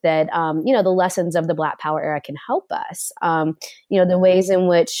think that, the lessons of the Black Power era can help us. The ways in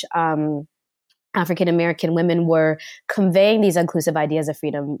which African-American women were conveying these inclusive ideas of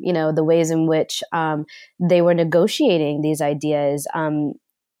freedom, the ways in which they were negotiating these ideas,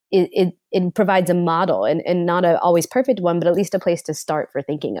 it provides a model and not a always perfect one, but at least a place to start for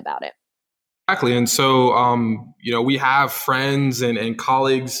thinking about it. Exactly. And so, we have friends and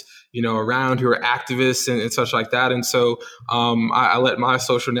colleagues, around who are activists and such like that. And so I let my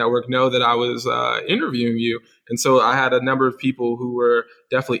social network know that I was interviewing you. And so I had a number of people who were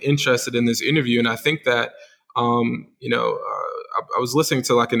definitely interested in this interview. And I think that, I was listening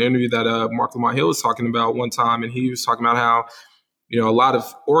to like an interview that Mark Lamont Hill was talking about one time, and he was talking about how, a lot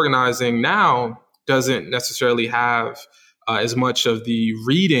of organizing now doesn't necessarily have as much of the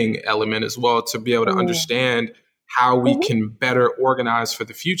reading element as well to be able to understand how we can better organize for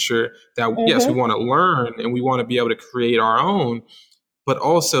the future. That yes, we want to learn and we want to be able to create our own, but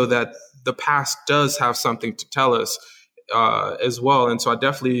also that the past does have something to tell us as well. And so I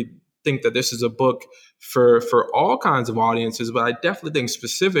definitely think that this is a book for all kinds of audiences, but I definitely think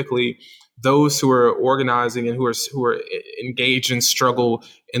specifically those who are organizing and who are engaged in struggle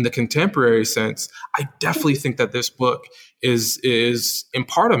in the contemporary sense. I definitely think that this book is in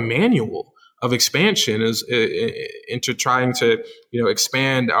part a manual of expansion is into trying to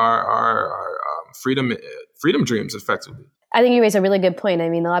expand our freedom dreams effectively. I think you raise a really good point. I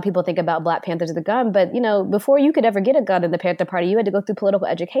mean, a lot of people think about Black Panthers with a gun, but, before you could ever get a gun in the Panther Party, you had to go through political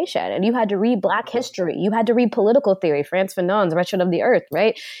education and you had to read Black history. You had to read political theory, Frantz Fanon's Wretched of the Earth,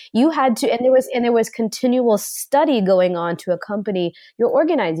 right? You had to, and there was continual study going on to accompany your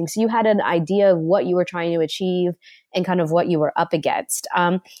organizing. So you had an idea of what you were trying to achieve and kind of what you were up against.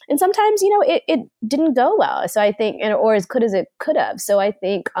 And sometimes, it didn't go well. So I think, or as good as it could have. So I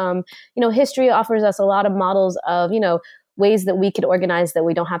think, history offers us a lot of models of, ways that we could organize that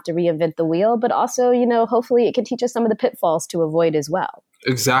we don't have to reinvent the wheel, but also, hopefully it can teach us some of the pitfalls to avoid as well.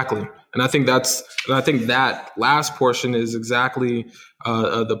 Exactly. And I think that last portion is exactly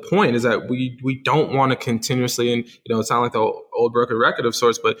the point, is that we don't want to continuously, and, it sounds like the old broken record of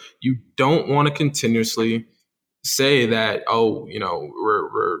sorts, but you don't want to continuously say that,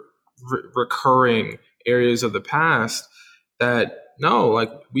 we're recurring areas of the past. That no,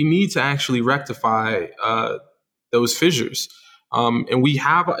 like we need to actually rectify those fissures, and we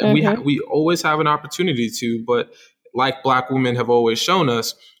always have an opportunity to. But like Black women have always shown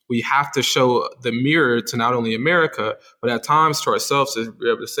us, we have to show the mirror to not only America, but at times to ourselves, to be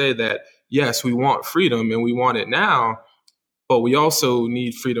able to say that yes, we want freedom and we want it now, but we also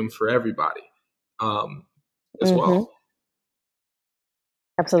need freedom for everybody as well.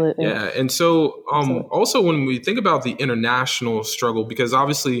 Absolutely. Yeah. And so also when we think about the international struggle, because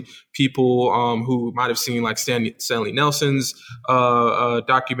obviously people who might have seen like Stanley Nelson's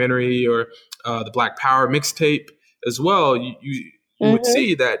documentary or the Black Power mixtape as well, you would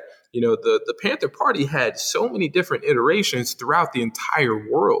see that, the Panther Party had so many different iterations throughout the entire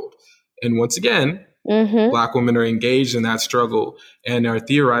world. And once again, Black women are engaged in that struggle and are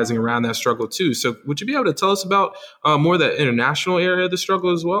theorizing around that struggle too. So would you be able to tell us about more of the international area of the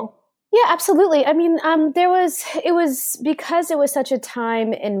struggle as well? Yeah, absolutely. I mean, it was because it was such a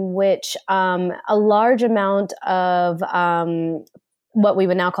time in which a large amount of what we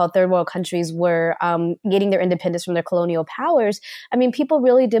would now call third world countries were getting their independence from their colonial powers. I mean, people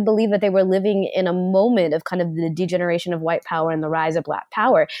really did believe that they were living in a moment of kind of the degeneration of white power and the rise of Black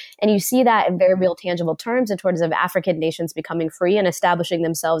power. And you see that in very real, tangible terms in terms of African nations becoming free and establishing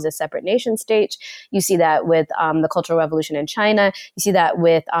themselves as separate nation states. You see that with the Cultural Revolution in China. You see that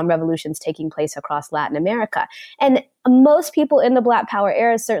with revolutions taking place across Latin America. And most people in the Black Power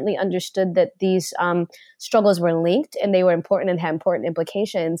era certainly understood that these struggles were linked and they were important and had important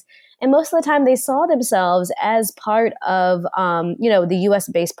implications. And most of the time they saw themselves as part of, the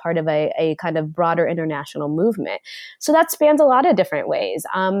U.S.-based part of a kind of broader international movement. So that spans a lot of different ways.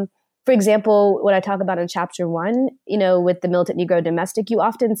 For example, what I talk about in chapter 1, with the Militant Negro Domestic, you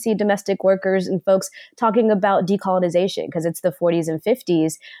often see domestic workers and folks talking about decolonization because it's the 40s and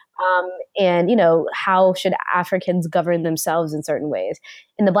 50s. And how should Africans govern themselves in certain ways?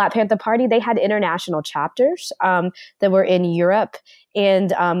 In the Black Panther Party, they had international chapters that were in Europe and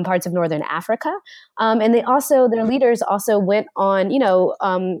parts of Northern Africa. And their leaders also went on,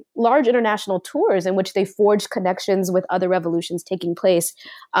 large international tours in which they forged connections with other revolutions taking place,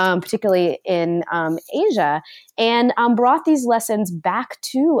 particularly in Asia, and brought these lessons back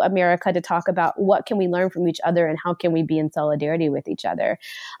to America to talk about what can we learn from each other and how can we be in solidarity with each other.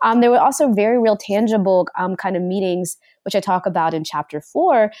 There were also very real tangible kind of meetings, which I talk about in chapter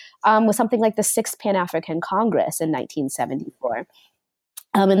 4, with something like the Sixth Pan-African Congress in 1974.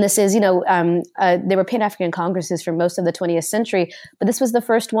 And this is, there were Pan-African Congresses for most of the 20th century, but this was the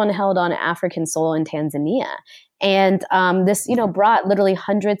first one held on African soil in Tanzania. And this, brought literally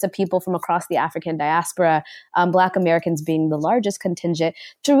hundreds of people from across the African diaspora, Black Americans being the largest contingent,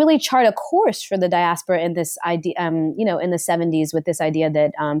 to really chart a course for the diaspora in this idea, in the 70s, with this idea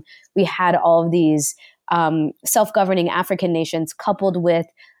that we had all of these self-governing African nations coupled with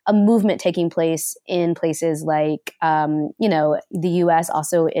a movement taking place in places like, the U.S.,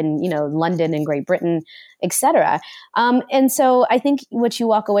 also in, London and Great Britain, et cetera. And so I think what you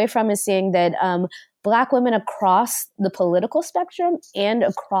walk away from is seeing that Black women across the political spectrum and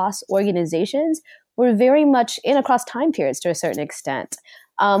across organizations were very much, and across time periods to a certain extent,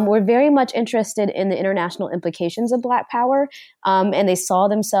 were very much interested in the international implications of Black power. And they saw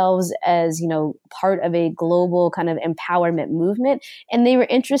themselves as, part of a global kind of empowerment movement. And they were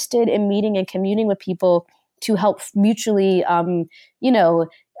interested in meeting and communing with people to help mutually,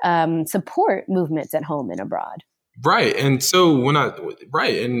 support movements at home and abroad. Right. And so when I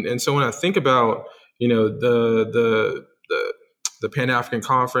think about, the Pan-African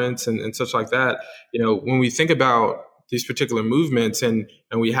Conference and such like that, when we think about these particular movements and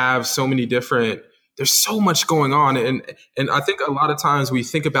we have so many different, there's so much going on. And I think a lot of times we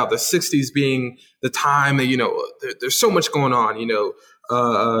think about the 60s being the time that, there's so much going on,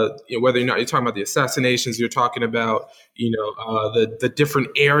 whether or not you're talking about the assassinations, you're talking about, the different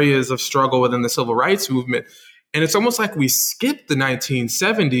areas of struggle within the civil rights movement. And it's almost like we skip the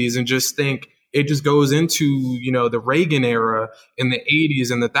 1970s and just think it just goes into, the Reagan era in the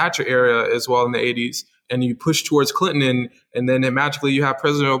 80s and the Thatcher era as well in the 80s. And you push towards Clinton and then magically you have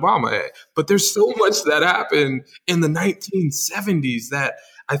President Obama. But there's so much that happened in the 1970s that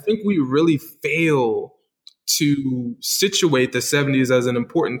I think we really fail to situate the 70s as an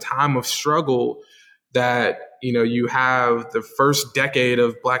important time of struggle, that, you have the first decade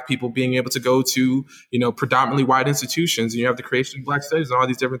of Black people being able to go to, predominantly white institutions, and you have the creation of Black studies and all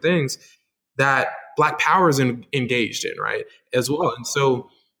these different things that Black power is engaged in, right, as well. And so,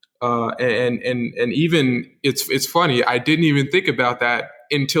 and even it's funny, I didn't even think about that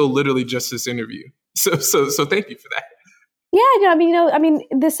until literally just this interview. So thank you for that. Yeah,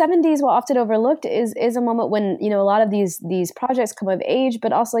 the 70s, while often overlooked, is a moment when, a lot of these projects come of age,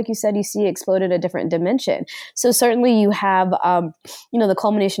 but also, like you said, you see exploded a different dimension. So certainly you have, the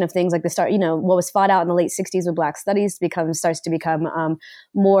culmination of things like the start, what was fought out in the late 60s with Black studies starts to become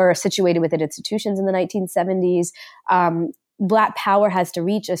more situated within institutions in the 1970s. Black power has to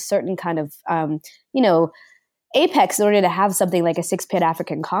reach a certain kind of, apex in order to have something like a sixth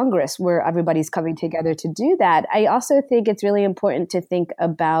Pan-African Congress where everybody's coming together to do that. I also think it's really important to think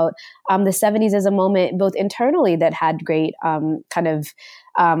about the 70s as a moment both internally that had great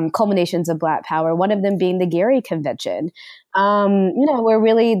culminations of Black power, one of them being the Gary Convention, where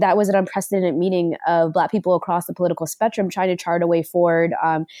really that was an unprecedented meeting of Black people across the political spectrum trying to chart a way forward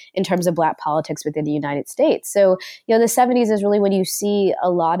in terms of Black politics within the United States. So, the 70s is really when you see a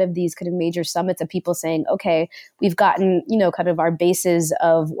lot of these kind of major summits of people saying, okay, we've gotten, kind of our bases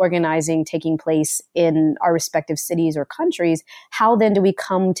of organizing taking place in our respective cities or countries. How then do we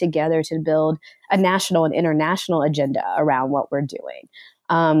come together to build a national and international agenda around what we're doing?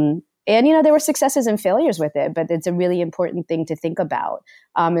 And, there were successes and failures with it, but it's a really important thing to think about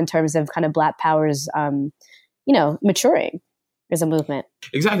in terms of kind of Black power's, maturing as a movement.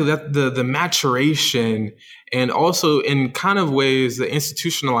 Exactly. That the maturation and also in kind of ways, the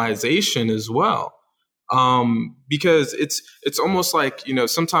institutionalization as well. Because it's almost like,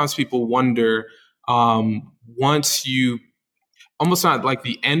 sometimes people wonder, once you almost not like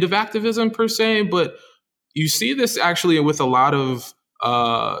the end of activism per se, but you see this actually with a lot of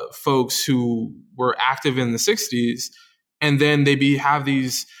folks who were active in the 60s, and then they have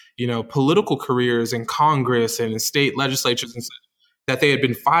these, political careers in Congress and in state legislatures and such, that they had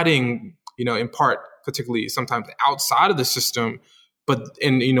been fighting, in part, particularly sometimes outside of the system, but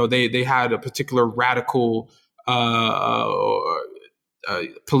they had a particular radical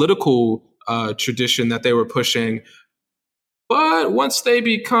political tradition that they were pushing. But once they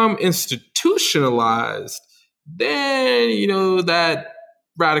become institutionalized, then, that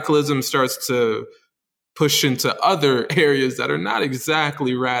radicalism starts to push into other areas that are not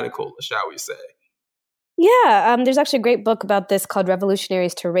exactly radical, shall we say. Yeah, there's actually a great book about this called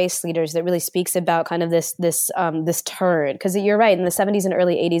Revolutionaries to Race Leaders that really speaks about kind of this turn. Because you're right, in the 70s and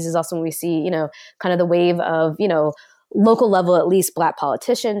early 80s is also when we see, kind of the wave of, local level, at least Black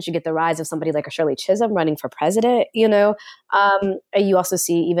politicians. You get the rise of somebody like a Shirley Chisholm running for president, you also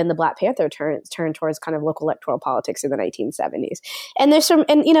see even the Black Panther turn towards kind of local electoral politics in the 1970s. And there's some,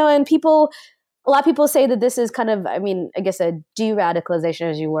 and people, a lot of people say that this is kind of, I guess a de-radicalization,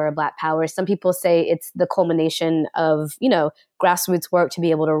 as you were, of Black power. Some people say it's the culmination of, grassroots work to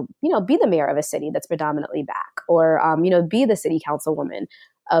be able to, be the mayor of a city that's predominantly Black, or, be the city councilwoman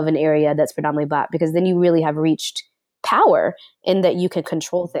of an area that's predominantly Black, because then you really have reached power in that you can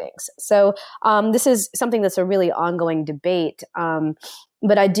control things. So this is something that's a really ongoing debate.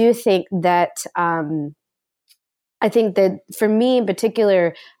 But I do think that, I think that for me in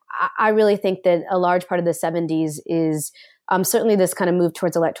particular, I really think that a large part of the 70s is certainly this kind of move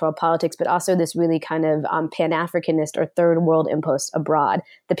towards electoral politics, but also this really kind of Pan-Africanist or third world impulse abroad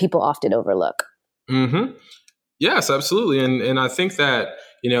that people often overlook. Mm-hmm. Yes, absolutely. And I think that,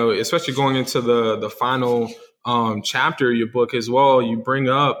 especially going into the final chapter of your book as well, you bring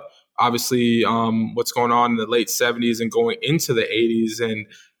up obviously what's going on in the late 70s and going into the 80s.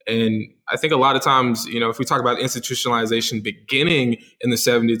 And I think a lot of times, if we talk about institutionalization beginning in the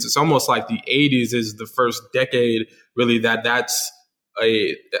 70s, it's almost like the 80s is the first decade, really,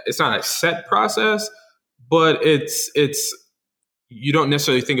 it's not a set process, but it's you don't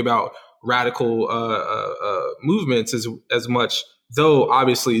necessarily think about radical movements as much, though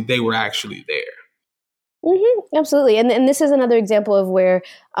obviously they were actually there. Mm-hmm, absolutely. And this is another example of where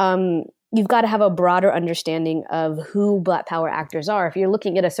you've got to have a broader understanding of who Black Power actors are. If you're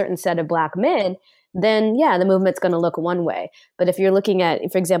looking at a certain set of Black men, then yeah, the movement's going to look one way. But if you're looking at,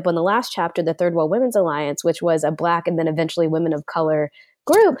 for example, in the last chapter, the Third World Women's Alliance, which was a Black and then eventually women of color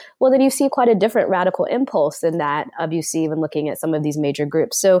group, well, then you see quite a different radical impulse than that of you see when looking at some of these major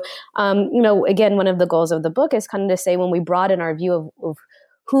groups. So, again, one of the goals of the book is kind of to say when we broaden our view of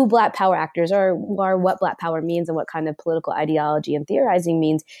who Black Power actors are, what Black Power means and what kind of political ideology and theorizing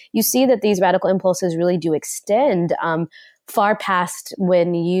means, you see that these radical impulses really do extend far past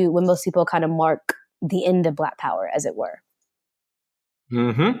when most people kind of mark the end of Black Power, as it were.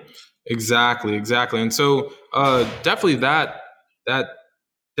 Mm-hmm. Exactly. And so definitely that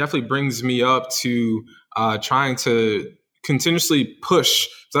definitely brings me up to trying to continuously push.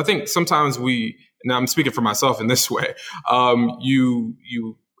 So I think sometimes and I'm speaking for myself in this way,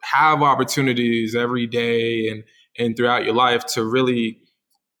 you have opportunities every day and throughout your life to really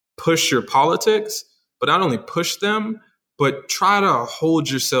push your politics, but not only push them, but try to hold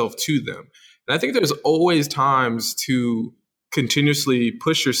yourself to them. And I think there's always times to continuously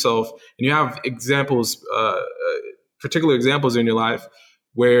push yourself. And you have examples, particular examples in your life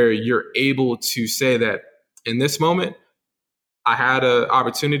where you're able to say that in this moment, I had an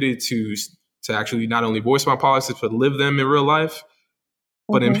opportunity to actually not only voice my politics, but live them in real life.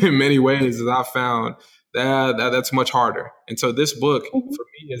 But in many ways, as I found, that's much harder. And so this book, for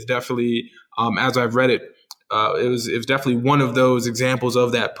me, is definitely, as I've read it, it was definitely one of those examples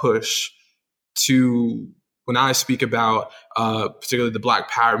of that push to, when I speak about particularly the Black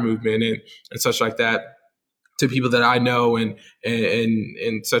Power movement and such like that, to people that I know and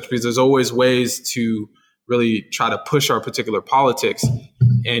such, because there's always ways to really try to push our particular politics.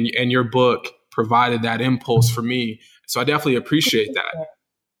 And your book provided that impulse for me. So I definitely appreciate that.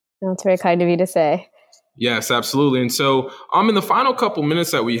 That's very kind of you to say. Yes, absolutely. And so in the final couple minutes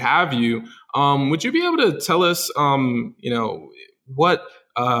that we have you, would you be able to tell us, what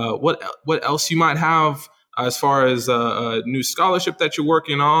else you might have as far as new scholarship that you're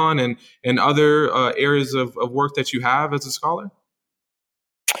working on and other areas of work that you have as a scholar?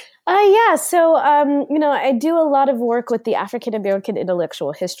 So, I do a lot of work with the African American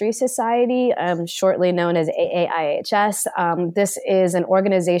Intellectual History Society, shortly known as AAIHS. This is an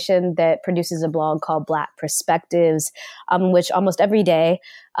organization that produces a blog called Black Perspectives, which almost every day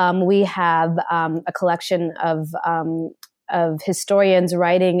we have a collection of historians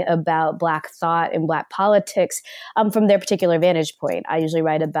writing about Black thought and Black politics from their particular vantage point. I usually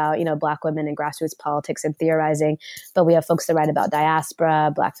write about, Black women in grassroots politics and theorizing, but we have folks that write about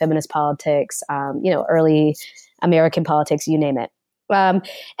diaspora, Black feminist politics, early American politics, you name it.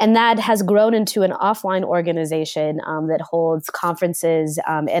 And that has grown into an offline organization that holds conferences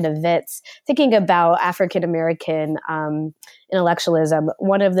and events thinking about African American intellectualism.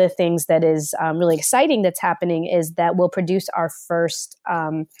 One of the things that is really exciting that's happening is that we'll produce our first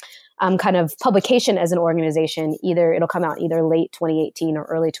kind of publication as an organization. It'll come out either late 2018 or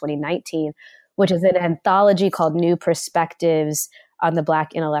early 2019, which is an anthology called New Perspectives on the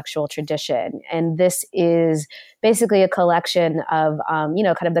Black intellectual tradition. And this is basically a collection of,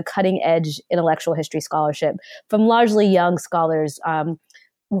 kind of the cutting edge intellectual history scholarship from largely young scholars,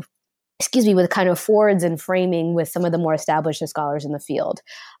 with kind of forwards and framing with some of the more established scholars in the field.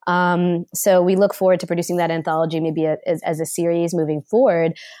 So we look forward to producing that anthology maybe as a series moving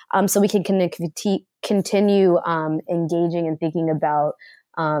forward, so we can continue engaging and thinking about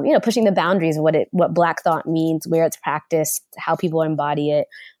pushing the boundaries of what Black thought means, where it's practiced, how people embody it,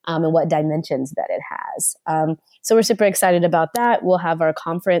 and what dimensions that it has. So we're super excited about that. We'll have our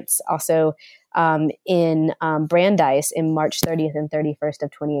conference also in Brandeis in March 30th and 31st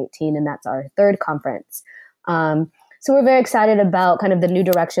of 2018, and that's our third conference. So we're very excited about kind of the new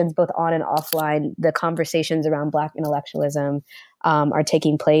directions, both on and offline. The conversations around Black intellectualism are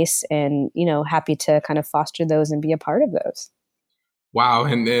taking place, and happy to kind of foster those and be a part of those. Wow.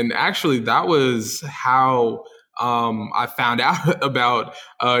 And actually, that was how I found out about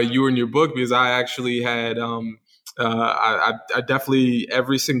you and your book, because I actually had, I definitely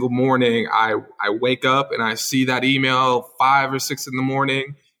every single morning I wake up and I see that email 5 or 6 in the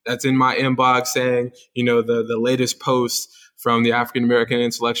morning that's in my inbox saying, the latest post from the African American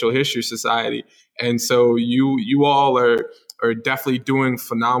Intellectual History Society. And so you all are definitely doing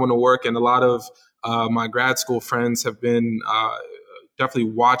phenomenal work. And a lot of my grad school friends have been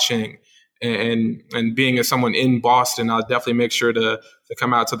definitely watching, and being as someone in Boston, I'll definitely make sure to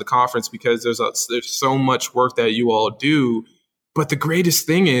come out to the conference, because there's so much work that you all do. But the greatest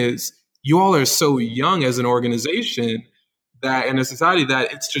thing is you all are so young as an organization, that in a society,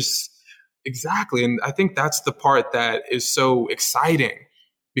 that it's just exactly. And I think that's the part that is so exciting,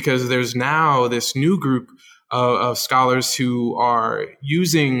 because there's now this new group of scholars who are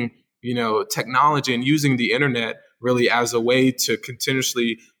using, technology and using the internet really as a way to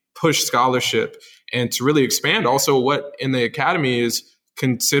continuously push scholarship and to really expand also what in the academy is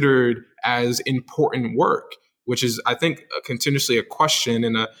considered as important work, which is, I think, continuously a question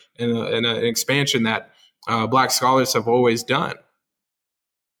and an expansion that Black scholars have always done.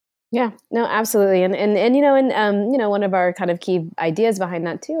 Yeah, no, absolutely. And one of our kind of key ideas behind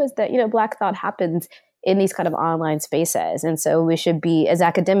that too is that, Black thought happens in these kind of online spaces. And so we should be, as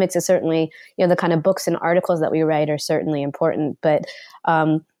academics, is certainly, the kind of books and articles that we write are certainly important, but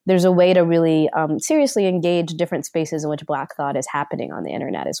there's a way to really seriously engage different spaces in which Black thought is happening on the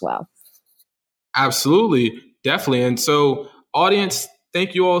internet as well. Absolutely. Definitely. And so, audience,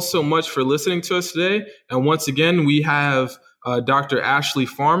 thank you all so much for listening to us today. And once again, we have Dr. Ashley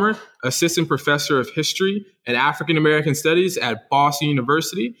Farmer, Assistant Professor of History and African American Studies at Boston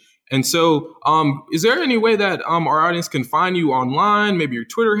University. And so, is there any way that our audience can find you online, maybe your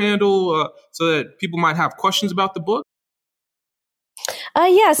Twitter handle, so that people might have questions about the book?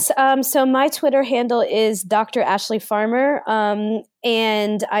 Yes. So my Twitter handle is Dr. Ashley Farmer.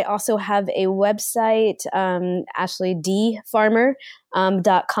 And I also have a website,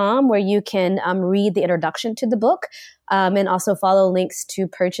 ashleydfarmer.com, where you can read the introduction to the book and also follow links to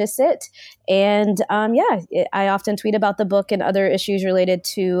purchase it. And I often tweet about the book and other issues related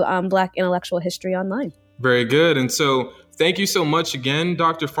to Black intellectual history online. Very good. And so thank you so much again,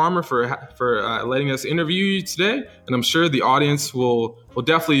 Dr. Farmer, for letting us interview you today. And I'm sure the audience will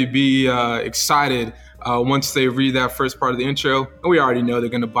definitely be excited once they read that first part of the intro. And we already know they're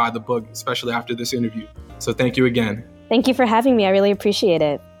going to buy the book, especially after this interview. So thank you again. Thank you for having me. I really appreciate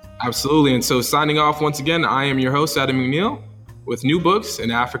it. Absolutely. And so signing off once again, I am your host, Adam McNeil, with New Books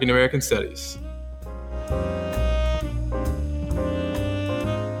in African American Studies.